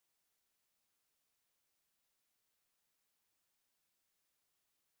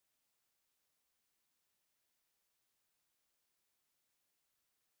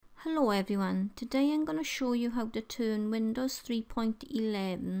Hello everyone, today I'm going to show you how to turn Windows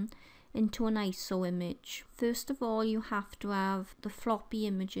 3.11 into an ISO image. First of all, you have to have the floppy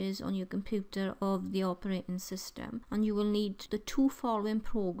images on your computer of the operating system, and you will need the two following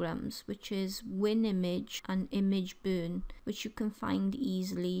programs, which is WinImage and ImageBurn, which you can find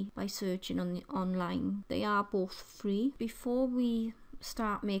easily by searching online. They are both free. Before we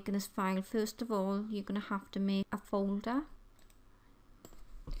start making this file, first of all you're going to have to make a folder.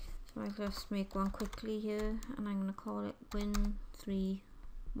 So I'll just make one quickly here, and I'm going to call it Win311.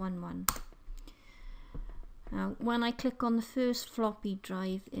 Now when I click on the first floppy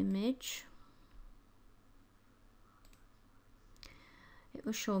drive image, it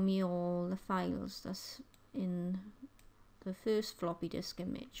will show me all the files that's in the first floppy disk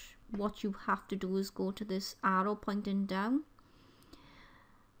image. What you have to do is go to this arrow pointing down,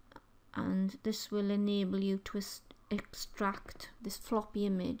 and this will enable you to extract this floppy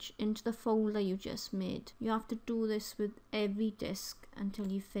image into the folder you just made. You have to do this with every disk until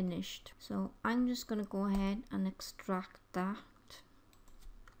you've finished. So I'm just going to go ahead and extract that.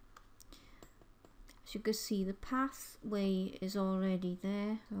 As you can see, the pathway is already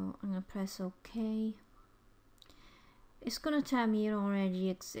there, so I'm going to press OK. It's going to tell me it already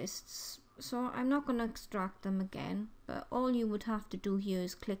exists, so I'm not going to extract them again, but all you would have to do here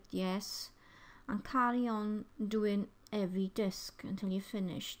is click yes and carry on doing every disk until you're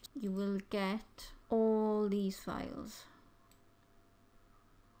finished. You will get all these files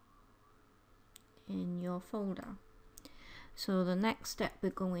in your folder. So the next step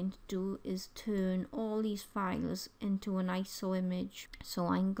we're going to do is turn all these files into an ISO image. So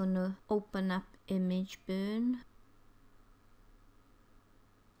I'm going to open up ImageBurn.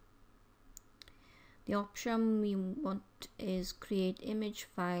 The option we want is create image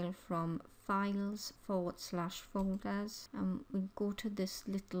file from files/folders, and we go to this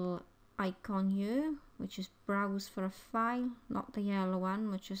little icon here, which is browse for a file, not the yellow one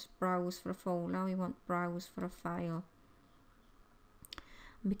which is browse for a folder. We want browse for a file.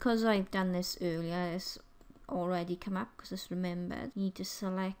 And because I've done this earlier, it's already come up because it's remembered. You need to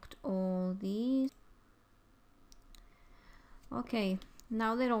select all these. Okay,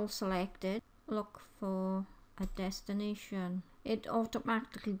 now they're all selected. Look for a destination. It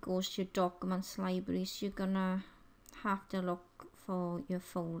automatically goes to your documents library, so you're gonna have to look for your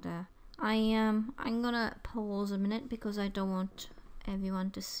folder. I'm gonna pause a minute because I don't want everyone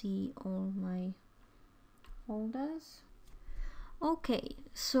to see all my folders. Okay,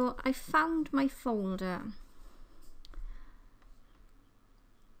 so I found my folder.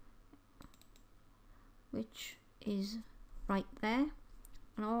 Which is right there,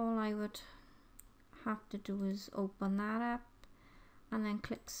 and all I would have to do is open that up and then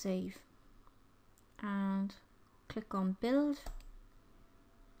click save and click on build.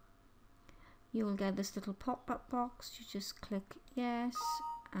 You will get this little pop-up box. You just click yes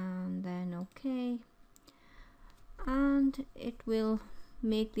and then OK, and it will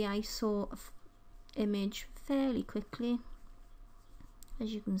make the ISO image fairly quickly,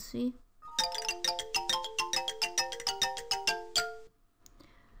 as you can see.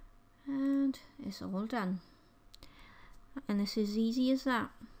 And it's all done, and this is easy as that.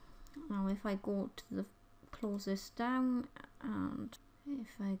 Now if I go to the close this down, and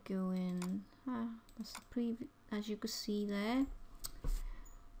if I go in, that's the preview. As you can see there,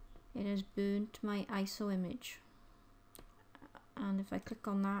 it has burnt my ISO image, and if I click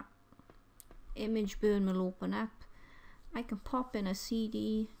on that, ImageBurn will open up. I can pop in a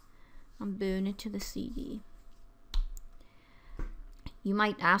CD and burn it to the CD. You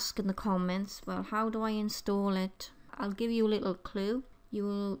might ask in the comments, well, how do I install it? I'll give you a little clue.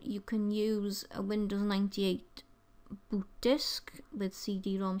 You can use a Windows 98 boot disk with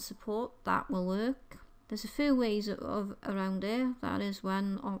CD-ROM support. That will work. There's a few ways around there. That is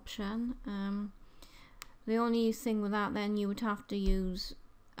one option. The only thing with that, then, you would have to use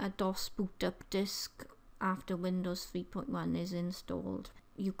a DOS boot up disk after Windows 3.1 is installed.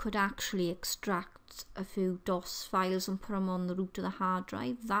 You could actually extract a few DOS files and put them on the root of the hard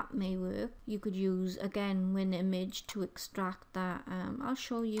drive. That may work. You could use, again, WinImage to extract that. I'll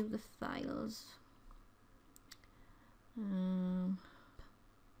show you the files.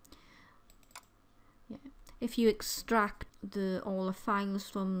 Yeah. If you extract all the files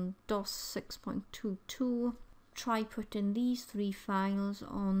from DOS 6.22, try putting these 3 files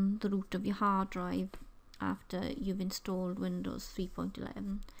on the root of your hard drive after you've installed Windows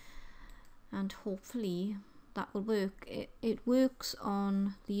 3.11, and hopefully that will work. It works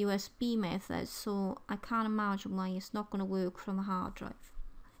on the USB method, so I can't imagine why it's not going to work from a hard drive.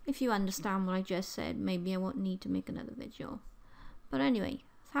 If you understand what I just said, maybe I won't need to make another video. But anyway,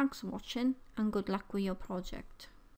 Thanks for watching and good luck with your project.